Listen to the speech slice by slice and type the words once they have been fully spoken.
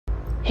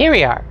Here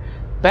we are,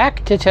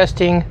 back to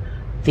testing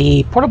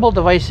the portable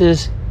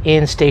devices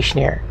in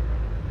Stationeer.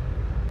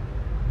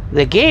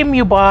 The game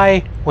you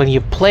buy when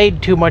you've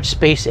played too much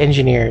Space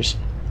Engineers.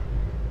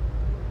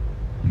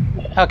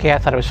 Okay, I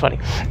thought it was funny.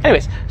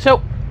 Anyways,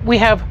 so we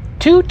have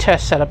two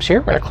test setups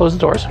here. We're going to close the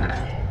doors.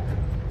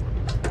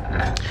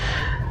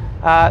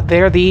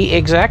 They're the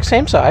exact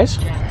same size.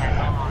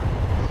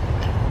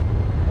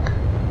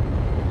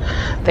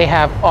 They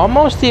have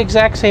almost the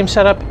exact same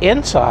setup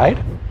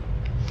inside.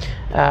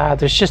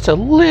 There's just a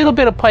little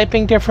bit of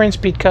piping difference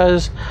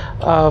because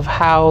of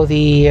how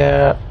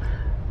the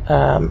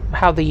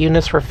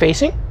units were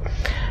facing.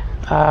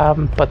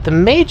 But the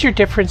major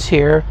difference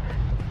here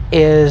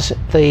is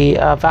the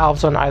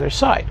valves on either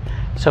side.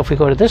 So if we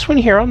go to this one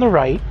here on the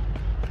right,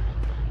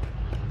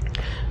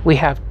 we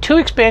have two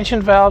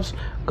expansion valves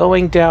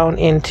going down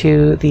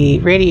into the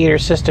radiator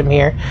system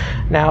here.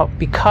 Now,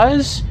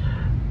 because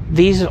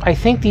I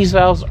think these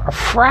valves are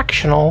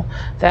fractional,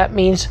 that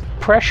means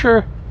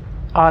pressure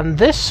on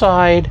this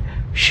side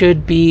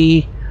should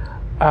be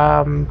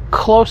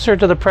closer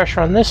to the pressure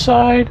on this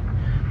side.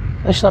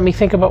 Just let me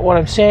think about what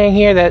I'm saying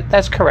here.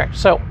 That's correct.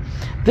 So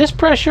this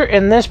pressure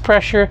and this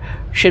pressure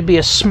should be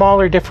a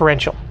smaller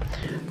differential.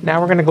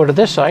 Now we're going to go to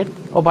this side.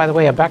 Oh, by the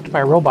way, I'm back to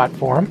my robot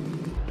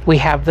form. We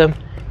have them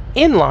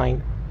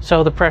inline.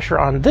 So the pressure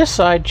on this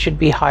side should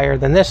be higher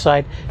than this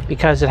side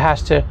because it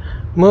has to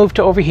move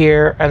to over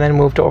here and then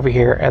move to over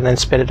here and then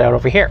spit it out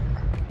over here.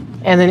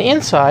 And then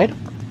inside,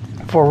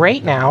 for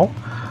right now,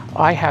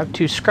 I have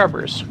two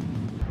scrubbers.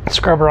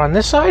 Scrubber on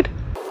this side,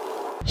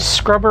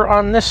 scrubber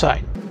on this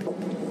side.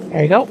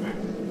 There you go.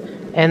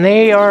 And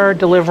they are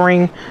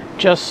delivering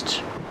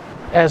just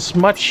as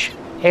much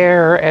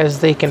air as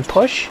they can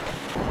push.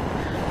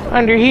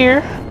 Under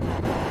here,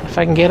 if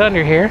I can get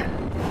under here,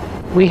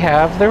 we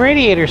have the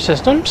radiator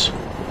systems,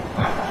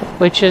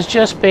 which is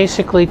just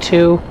basically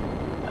two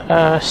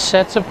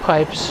sets of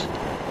pipes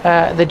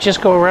that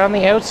just go around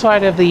the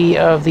outside of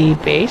the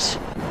base,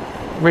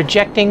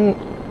 rejecting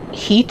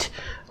heat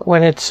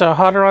when it's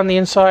hotter on the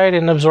inside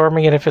and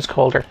absorbing it if it's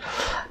colder.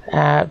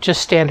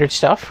 Just standard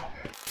stuff.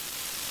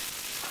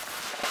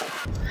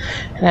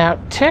 Now,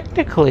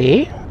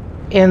 technically,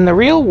 in the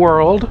real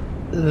world,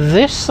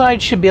 this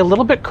side should be a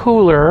little bit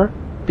cooler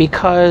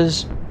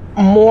because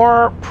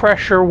more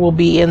pressure will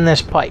be in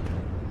this pipe.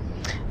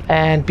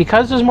 And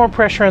because there's more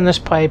pressure in this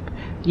pipe,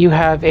 you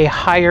have a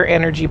higher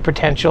energy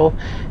potential.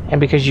 And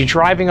because you're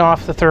driving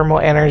off the thermal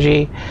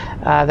energy,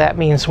 that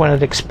means when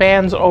it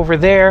expands over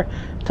there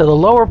to the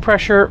lower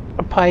pressure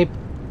pipe,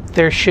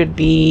 there should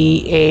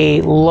be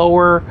a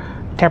lower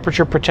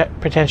temperature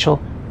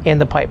potential in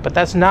the pipe. But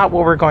that's not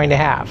what we're going to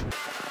have.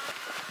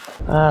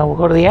 We'll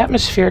go to the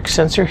atmospheric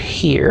sensor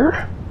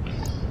here.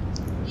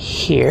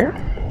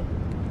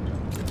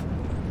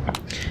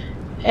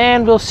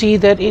 And we'll see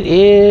that it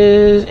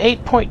is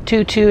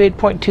 8.22,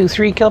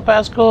 8.23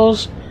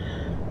 kilopascals.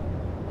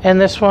 And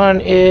this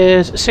one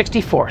is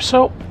 64.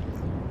 So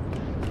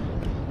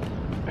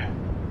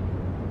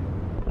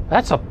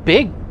that's a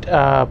big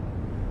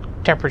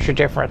temperature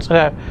difference,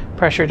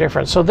 pressure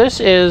difference. So this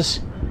is,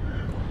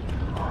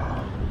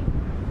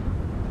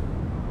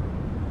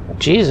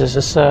 Jesus,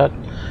 it's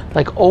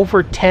like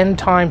over 10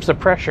 times the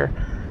pressure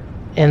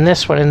in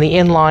this one, in the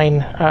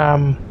inline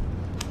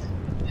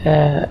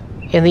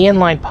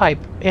pipe,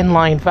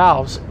 inline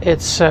valves.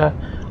 It's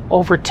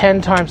over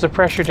 10 times the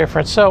pressure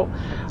difference. So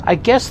I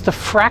guess the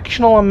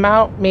fractional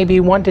amount, maybe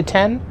 1 to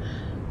 10,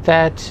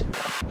 that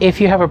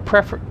if you have a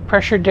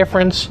pressure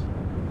difference,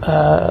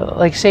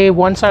 like say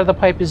one side of the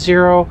pipe is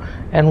 0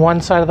 and one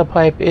side of the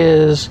pipe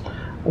is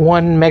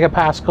 1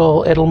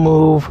 megapascal, it'll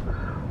move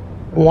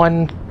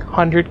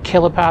 100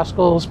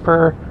 kilopascals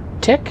per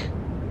tick,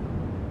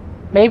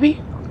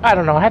 maybe? I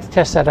don't know. I have to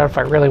test that out if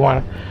I really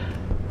want to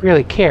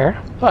really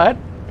care, but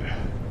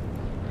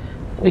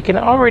we can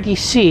already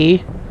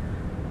see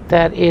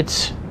that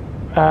it's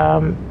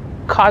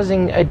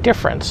causing a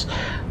difference.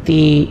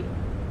 The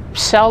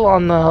cell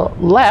on the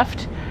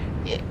left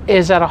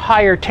is at a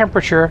higher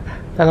temperature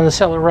than on the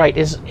cell on the right.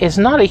 Is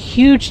not a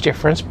huge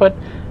difference, but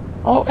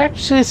oh,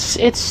 actually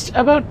it's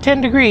about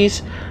 10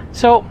 degrees.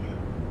 So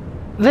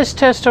this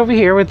test over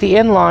here with the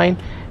inline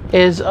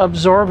is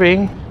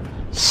absorbing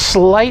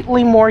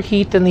slightly more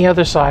heat than the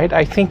other side.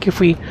 I think if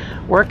we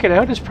work it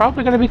out, it's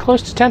probably going to be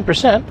close to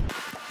 10%.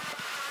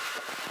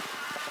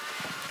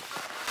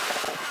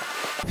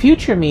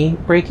 Future me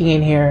breaking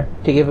in here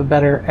to give a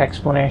better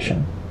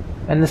explanation.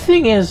 And the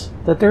thing is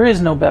that there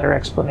is no better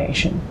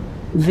explanation.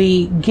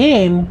 The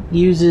game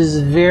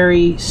uses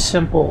very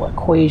simple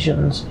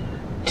equations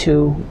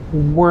to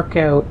work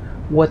out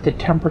what the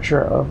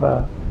temperature of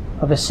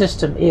a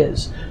system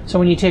is. So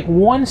when you take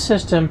one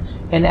system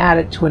and add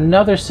it to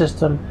another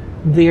system,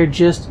 they're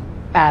just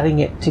adding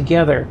it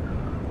together.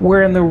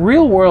 Where in the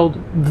real world,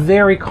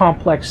 very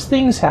complex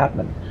things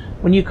happen.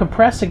 When you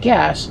compress a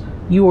gas,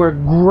 you are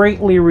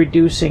greatly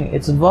reducing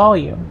its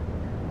volume.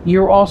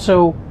 You're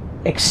also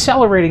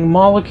accelerating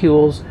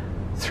molecules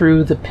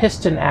through the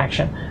piston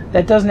action.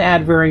 That doesn't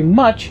add very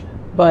much,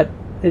 but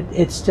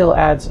it still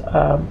adds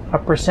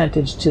a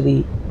percentage to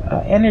the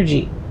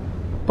energy.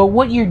 But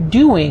what you're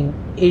doing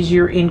is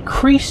you're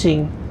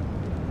increasing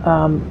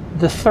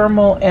the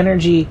thermal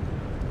energy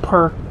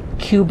per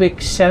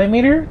cubic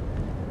centimeter,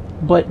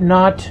 but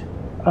not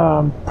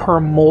per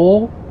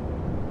mole.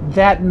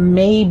 That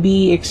may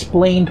be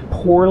explained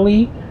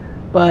poorly,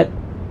 but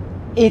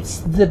it's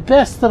the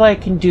best that I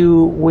can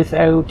do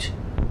without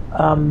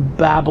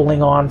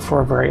babbling on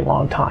for a very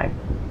long time.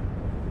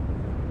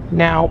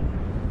 Now,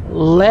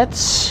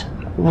 let's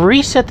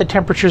reset the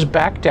temperatures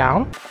back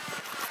down.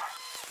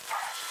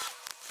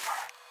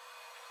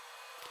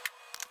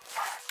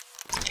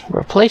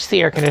 Replace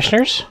the air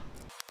conditioners.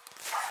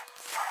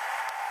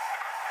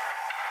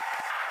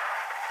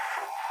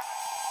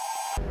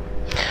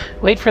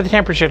 Wait for the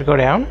temperature to go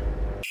down.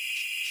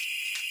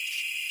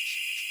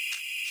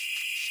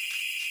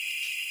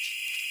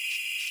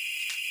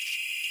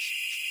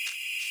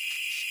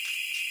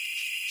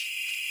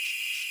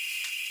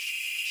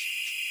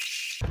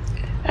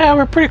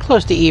 We're pretty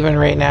close to even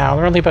right now.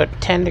 We're only about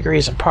 10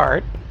 degrees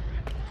apart,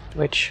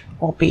 which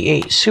won't be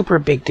a super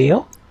big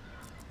deal.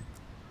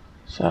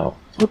 So,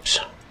 oops.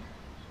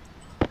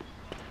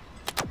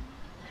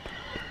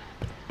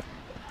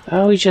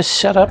 We just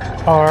set up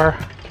our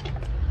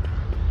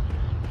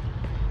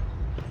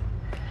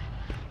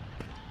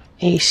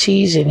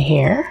ACs in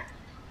here,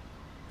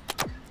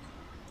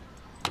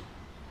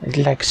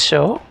 like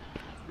so.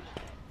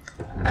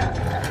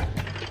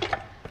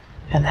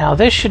 And now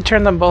this should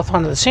turn them both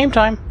on at the same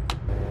time.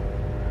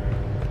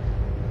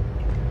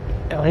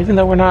 And even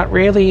though we're not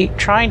really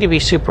trying to be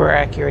super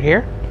accurate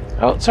here.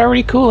 Oh, it's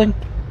already cooling.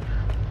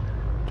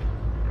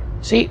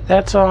 See,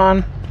 that's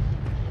on.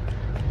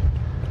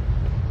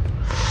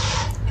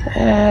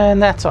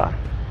 And that's on.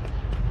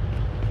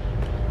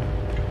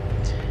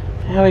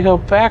 Now we go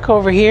back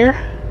over here.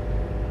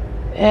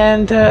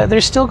 And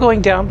they're still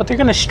going down, but they're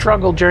going to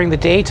struggle during the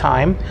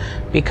daytime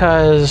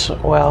because,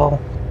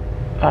 well,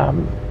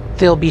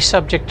 they'll be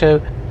subject to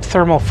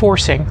thermal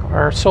forcing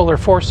or solar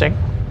forcing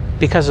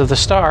because of the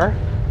star.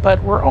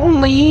 But we're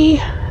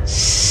only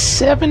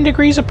 7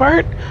 degrees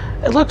apart,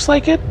 it looks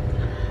like it.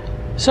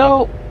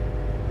 So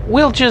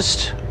we'll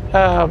just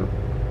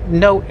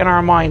note in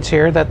our minds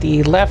here that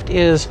the left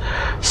is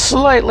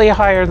slightly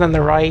higher than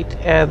the right,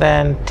 and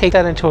then take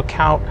that into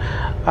account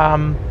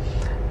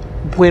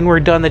when we're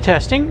done the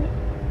testing.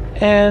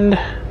 And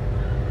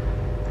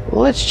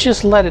let's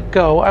just let it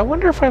go. I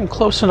wonder if I'm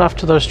close enough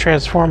to those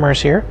transformers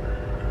here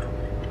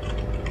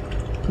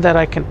that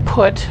I can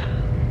put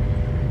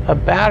a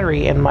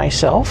battery in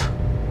myself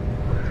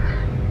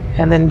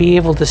and then be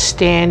able to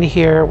stand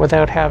here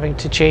without having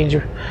to change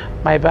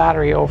my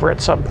battery over at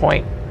some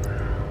point.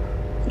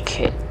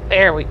 Okay,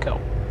 there we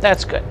go.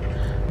 That's good.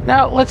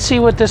 Now let's see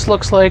what this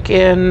looks like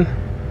in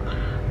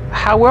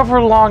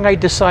however long I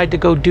decide to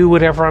go do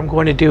whatever I'm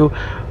going to do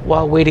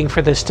while waiting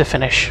for this to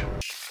finish.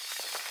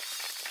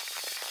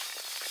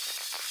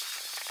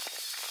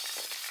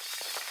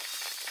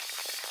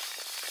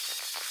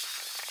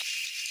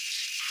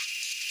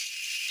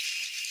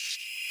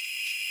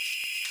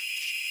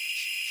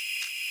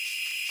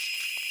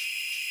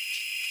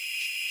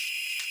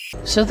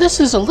 So this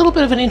is a little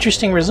bit of an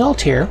interesting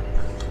result here.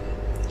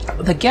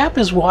 The gap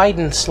is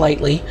widened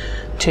slightly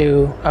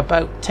to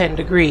about 10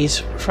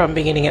 degrees from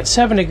beginning at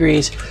 7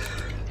 degrees,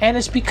 and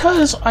it's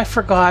because I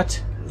forgot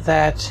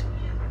that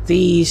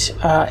these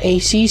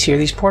ACs here,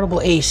 these portable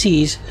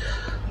ACs,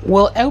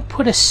 will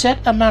output a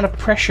set amount of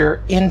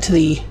pressure into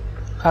the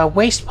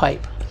waste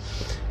pipe.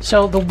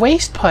 So the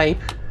waste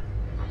pipe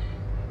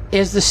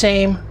is the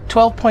same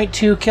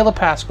 12.2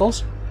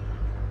 kilopascals.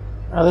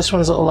 This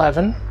one's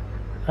 11.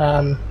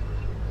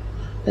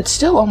 It's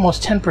still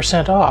almost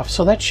 10% off,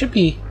 so that should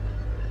be...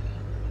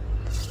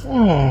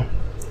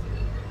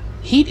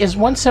 Heat is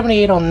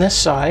 178 on this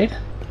side,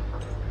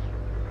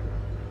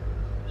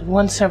 and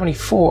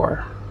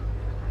 174.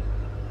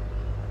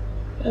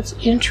 That's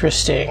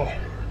interesting.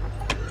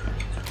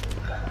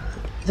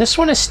 This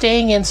one is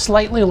staying in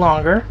slightly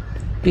longer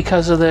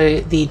because of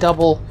the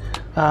double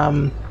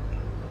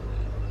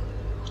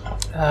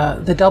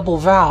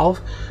valve.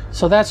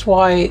 So that's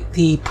why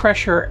the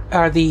pressure,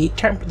 the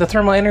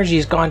thermal energy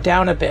has gone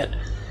down a bit.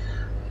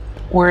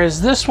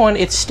 Whereas this one,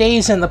 it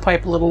stays in the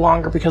pipe a little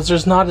longer because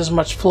there's not as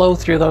much flow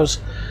through those.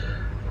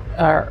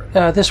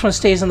 This one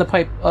stays in the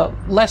pipe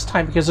less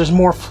time because there's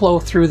more flow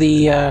through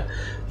the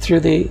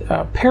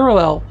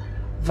parallel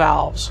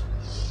valves.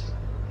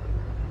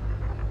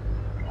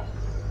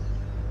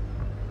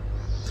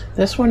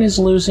 This one is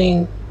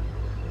losing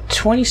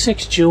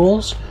 26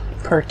 joules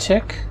per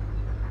tick.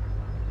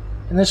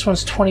 And this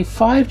one's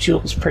 25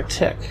 joules per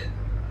tick.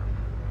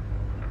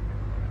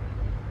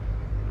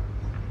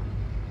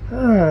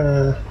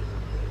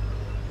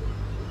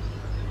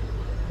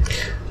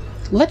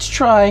 Let's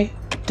try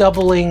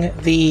doubling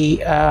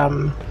the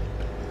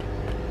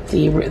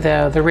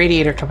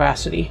radiator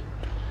capacity.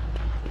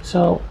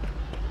 So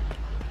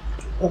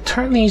we'll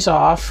turn these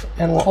off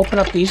and we'll open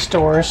up these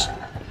doors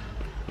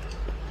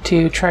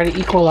to try to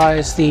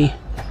equalize the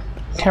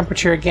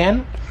temperature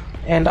again.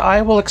 and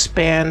I will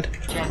expand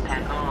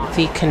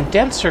the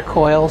condenser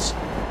coils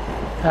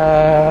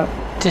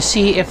to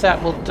see if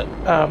that will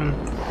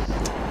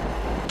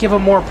give a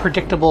more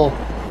predictable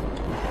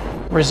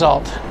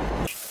result.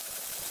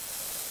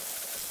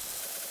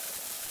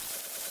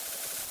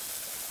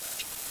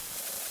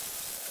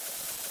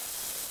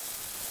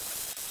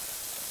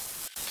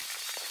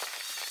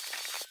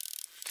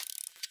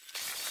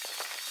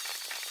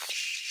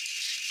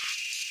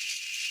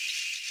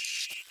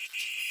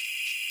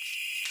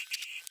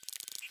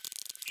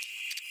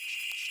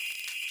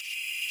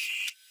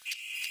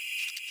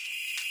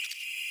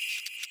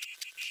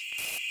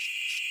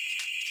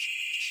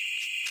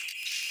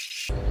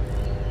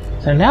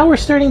 So now we're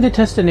starting to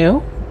test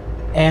anew,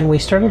 and we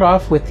started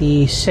off with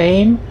the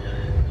same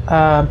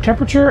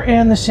temperature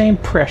and the same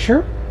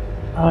pressure.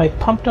 I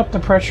pumped up the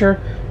pressure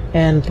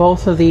in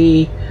both of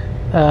the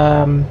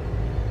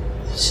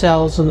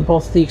cells and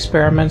both of the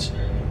experiments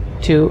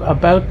to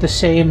about the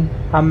same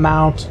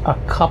amount, a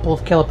couple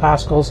of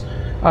kilopascals,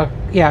 a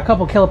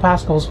couple of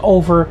kilopascals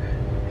over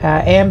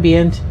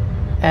ambient,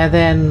 and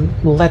then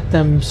let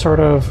them sort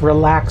of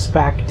relax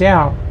back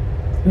down.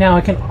 Now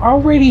I can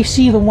already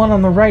see the one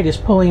on the right is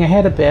pulling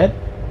ahead a bit,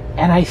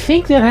 and I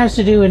think that has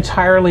to do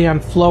entirely on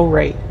flow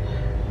rate.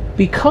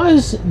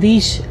 Because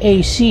these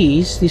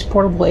ACs, these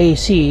portable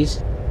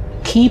ACs,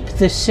 keep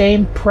the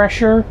same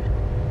pressure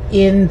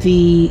in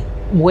the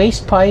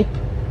waste pipe,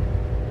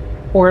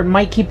 or it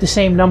might keep the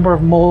same number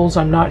of moles,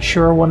 I'm not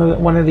sure, one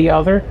or the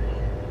other,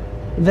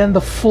 then the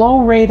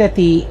flow rate at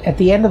the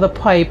end of the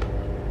pipe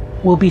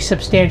will be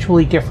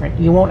substantially different.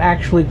 You won't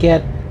actually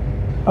get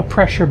a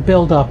pressure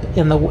buildup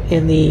in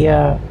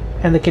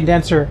the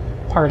condenser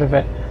part of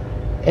it.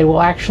 It will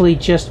actually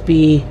just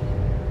be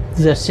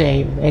the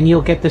same, and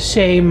you'll get the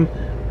same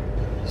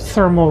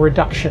thermal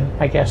reduction,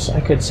 I guess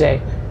I could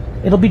say.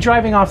 It'll be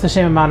driving off the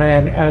same amount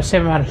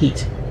of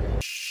heat.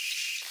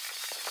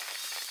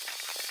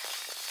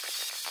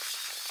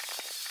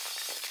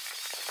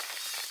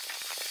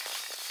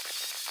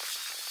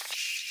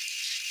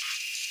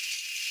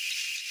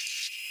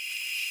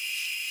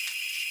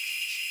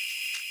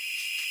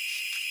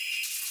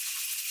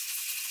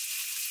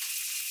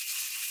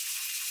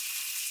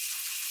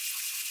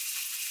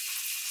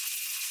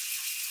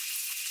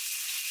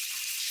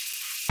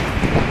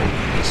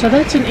 So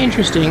that's an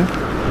interesting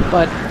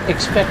but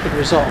expected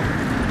result.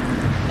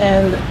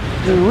 And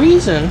the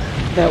reason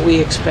that we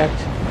expect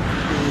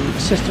the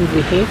system to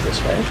behave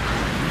this way,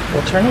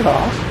 we'll turn it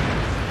off,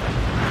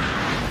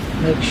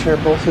 make sure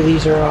both of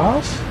these are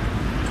off,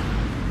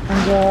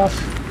 one's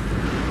off,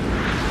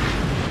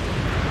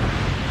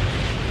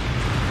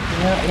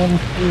 and that one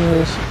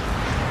is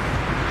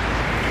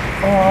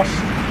off.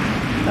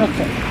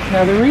 Okay,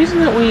 now the reason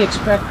that we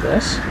expect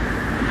this,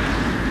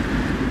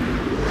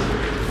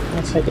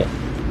 once I get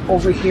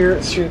over here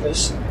through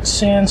this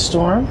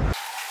sandstorm,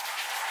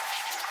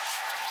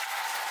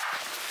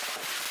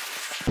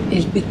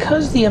 is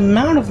because the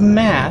amount of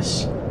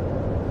mass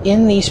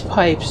in these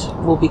pipes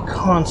will be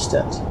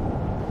constant.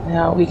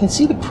 Now we can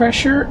see the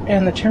pressure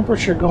and the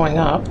temperature going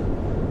up,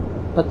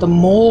 but the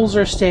moles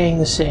are staying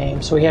the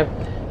same. So we have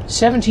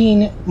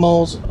 17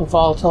 moles of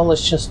volatile.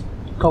 Let's just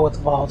go with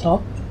the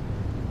volatile.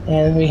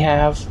 And we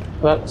have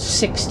about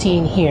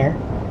 16 here,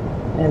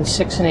 and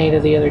 6 and 8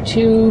 of the other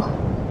two,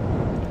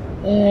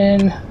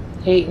 and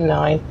 8 and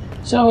 9.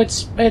 So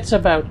it's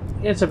about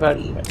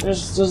even.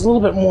 There's a little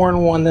bit more in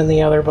one than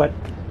the other, but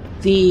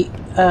the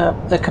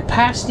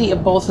capacity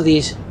of both of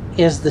these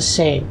is the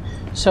same.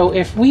 So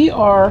if we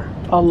are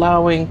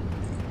allowing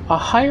a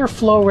higher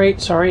flow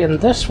rate, in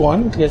this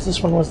one, because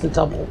this one was the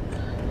double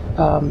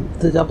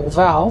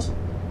valve,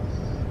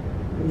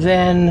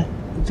 then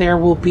there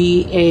will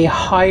be a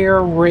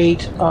higher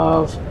rate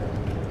of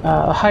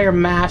higher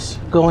mass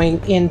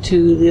going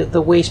into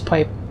the waste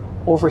pipe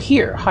over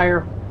here,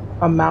 higher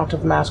amount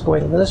of mass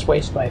going into this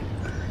waste pipe.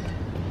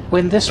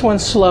 When this one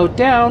slowed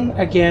down,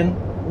 again,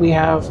 we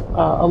have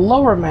a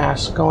lower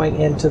mass going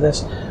into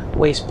this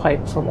waste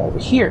pipe from over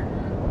here.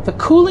 The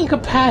cooling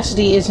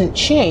capacity isn't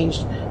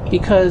changed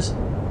because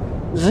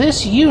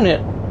this unit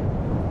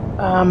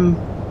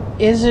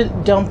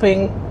isn't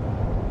dumping,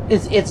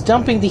 it's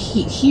dumping the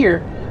heat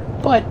here,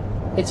 but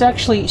it's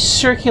actually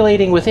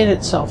circulating within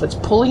itself. It's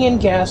pulling in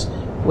gas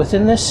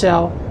within this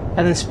cell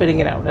and then spitting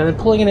it out, and then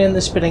pulling it in,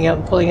 then spitting it out,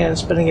 and pulling it in and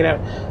spitting it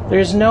out.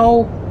 There's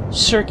no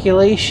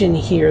circulation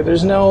here.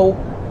 There's no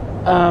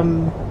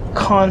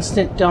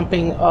constant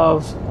dumping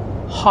of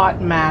hot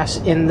mass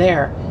in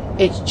there.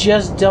 It's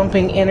just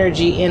dumping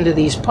energy into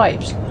these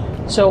pipes.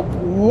 So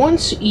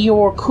once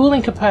your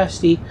cooling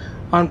capacity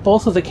on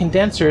both of the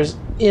condensers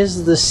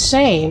is the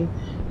same,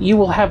 you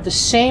will have the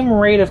same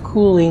rate of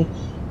cooling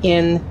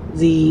in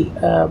the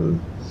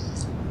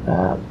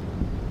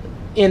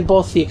in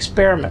both the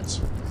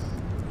experiments.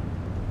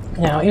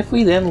 Now, if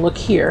we then look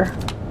here,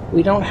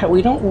 we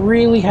don't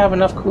really have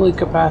enough cooling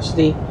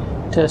capacity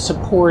to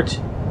support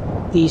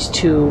these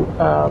two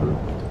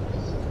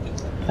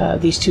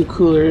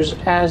coolers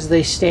as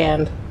they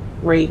stand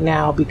right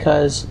now,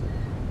 because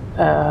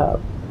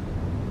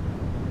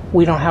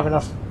we don't have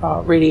enough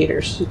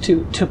radiators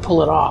to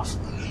pull it off.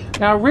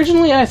 Now,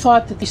 originally I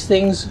thought that these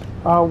things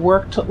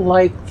worked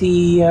like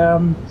the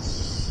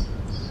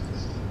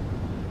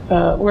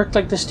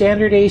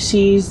standard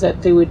ACs,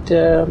 that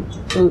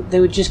they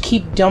would just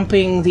keep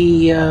dumping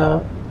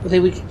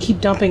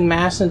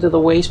mass into the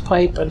waste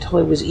pipe until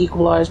it was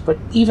equalized. But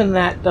even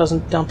that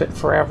doesn't dump it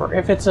forever.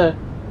 If it's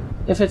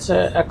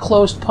a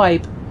closed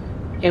pipe,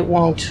 it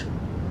won't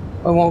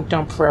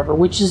dump forever,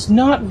 which is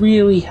not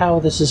really how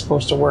this is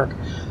supposed to work.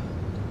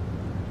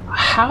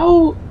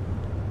 How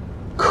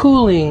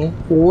cooling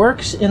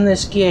works in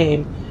this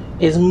game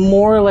is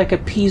more like a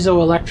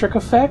piezoelectric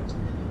effect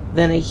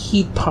than a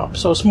heat pump.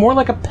 So it's more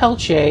like a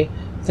Peltier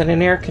than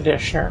an air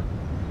conditioner.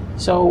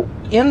 So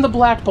in the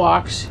black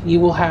box,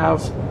 you will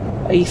have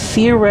a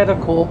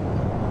theoretical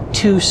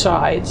two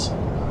sides.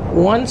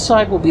 One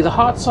side will be the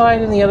hot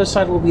side, and the other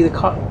side will be the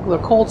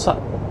cold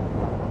side.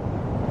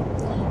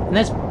 And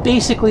that's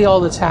basically all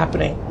that's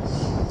happening.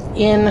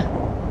 In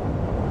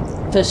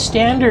the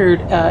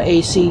standard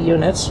AC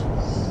units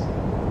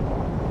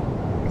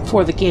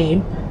for the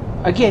game,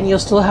 again, you'll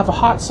still have a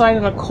hot side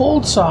and a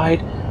cold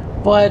side,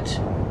 but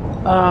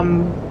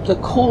the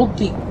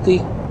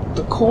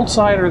cold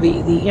side, or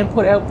the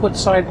input-output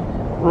side,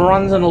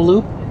 runs in a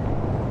loop.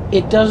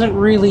 It doesn't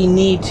really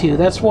need to.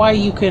 That's why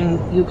you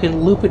can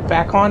loop it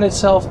back on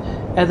itself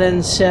and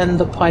then send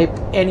the pipe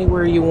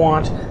anywhere you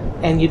want,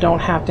 and you don't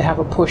have to have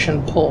a push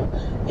and pull.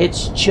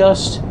 It's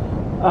just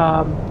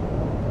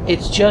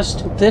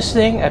this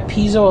thing, a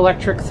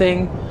piezoelectric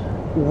thing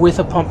with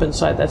a pump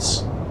inside.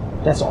 That's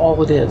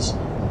all it is.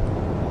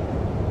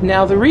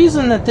 Now, the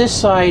reason that this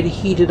side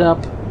heated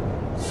up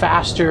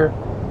faster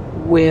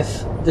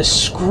with the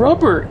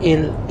scrubber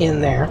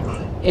in there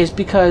is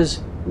because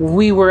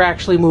we were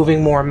actually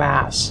moving more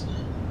mass,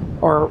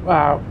 or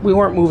we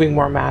weren't moving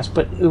more mass,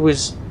 but it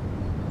was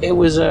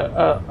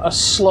a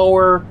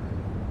slower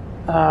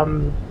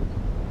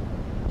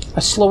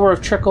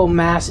of trickle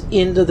mass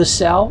into the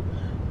cell,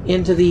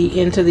 into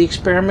the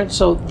experiment.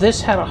 So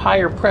this had a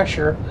higher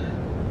pressure,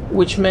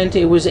 which meant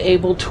it was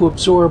able to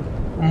absorb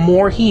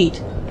more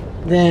heat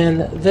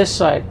than this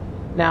side.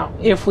 Now,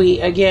 if we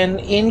again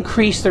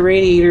increase the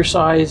radiator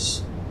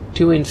size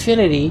to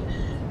infinity,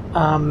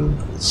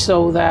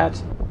 so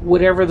that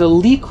whatever the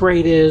leak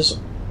rate is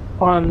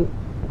on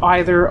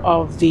either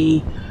of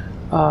the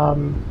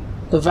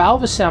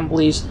valve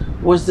assemblies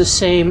was the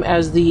same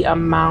as the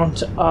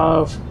amount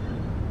of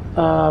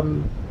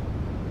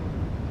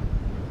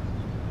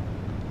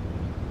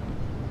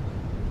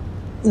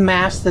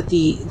mass that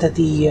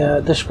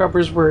the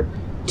scrubbers were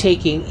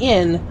taking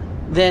in,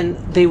 then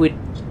they would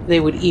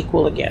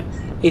equal again.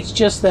 It's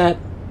just that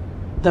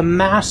the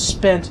mass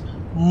spent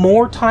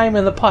more time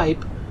in the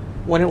pipe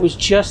when it was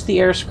just the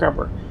air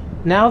scrubber.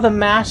 Now the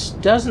mass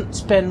doesn't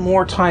spend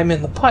more time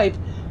in the pipe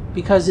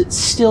because it's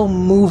still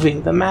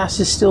moving. The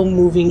mass is still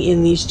moving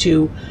in these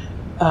two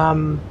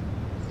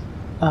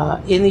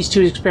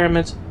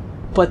experiments,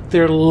 but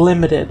they're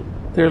limited.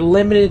 They're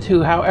limited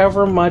to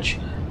however much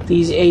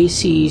these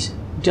ACs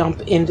dump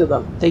into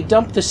them. They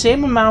dump the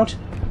same amount.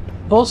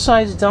 Both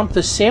sides dump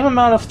the same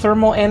amount of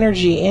thermal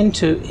energy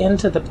into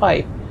the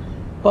pipe,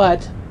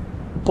 but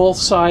both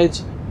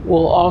sides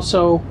will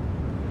also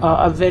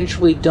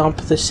eventually dump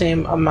the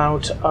same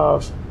amount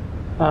of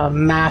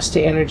mass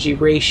to energy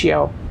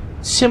ratio,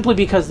 simply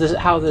because this is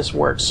how this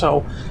works.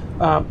 So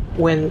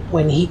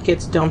when heat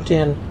gets dumped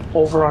in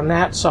over on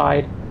that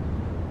side,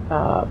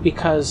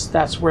 because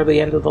that's where the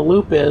end of the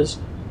loop is,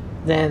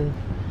 then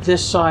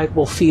this side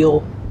will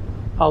feel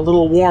a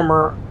little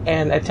warmer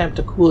and attempt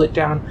to cool it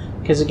down,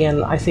 because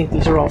again, I think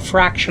these are all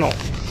fractional.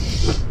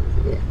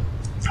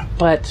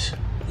 But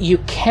you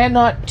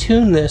cannot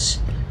tune this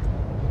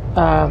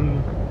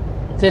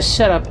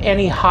setup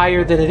any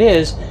higher than it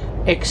is,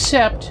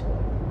 except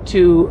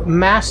to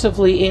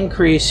massively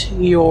increase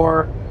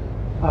your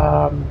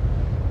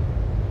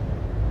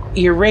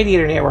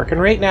radiator network. And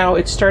right now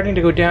it's starting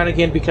to go down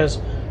again because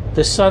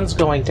the sun's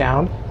going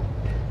down,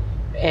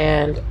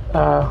 and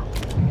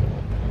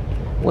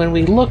when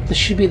we look, this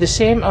should be the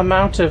same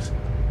amount of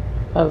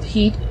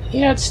heat.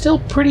 Yeah, it's still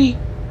pretty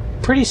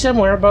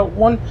similar, about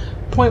 1.1,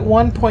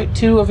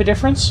 0.2 of a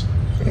difference.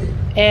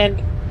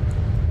 And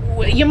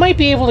you might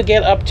be able to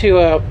get up to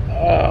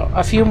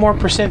a few more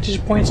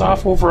percentage points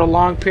off over a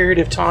long period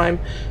of time,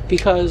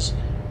 because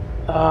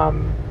well,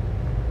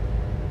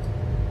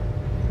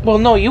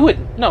 no, you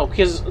wouldn't. No,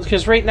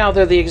 because right now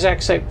they're the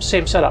exact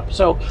same setup.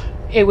 So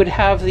it would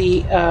have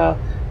the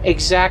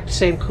exact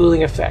same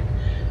cooling effect.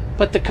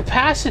 But the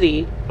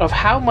capacity of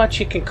how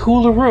much it can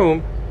cool a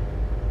room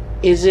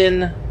is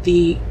in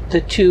the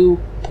two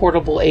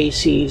portable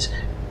ACs.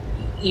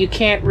 You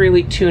can't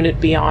really tune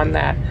it beyond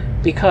that,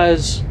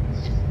 because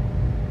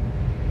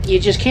you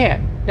just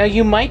can't. Now,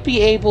 you might be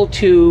able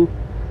to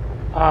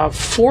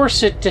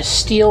force it to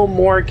steal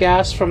more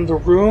gas from the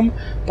room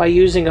by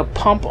using a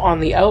pump on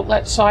the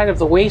outlet side of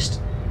the waste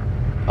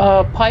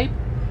pipe,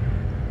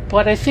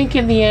 but I think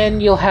in the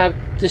end you'll have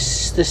the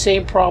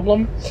same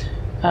problem.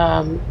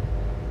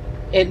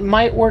 It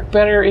might work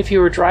better if you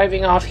were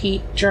driving off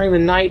heat during the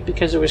night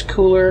because it was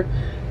cooler,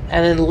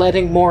 and then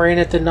letting more in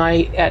at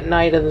night, and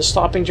then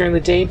stopping during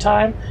the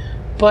daytime.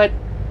 But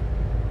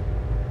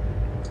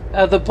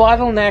the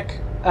bottleneck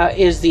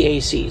is the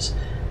ACs,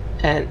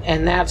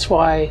 and that's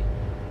why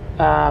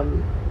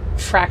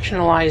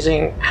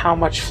fractionalizing how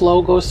much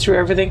flow goes through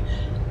everything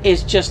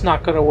is just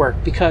not going to work,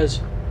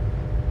 because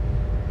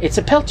it's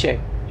a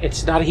Peltier.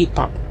 It's not a heat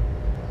pump.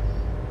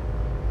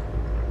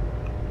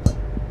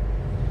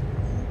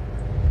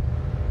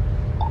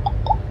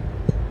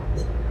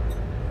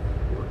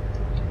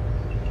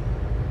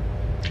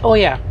 Oh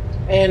yeah,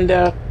 and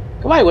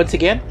goodbye once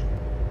again.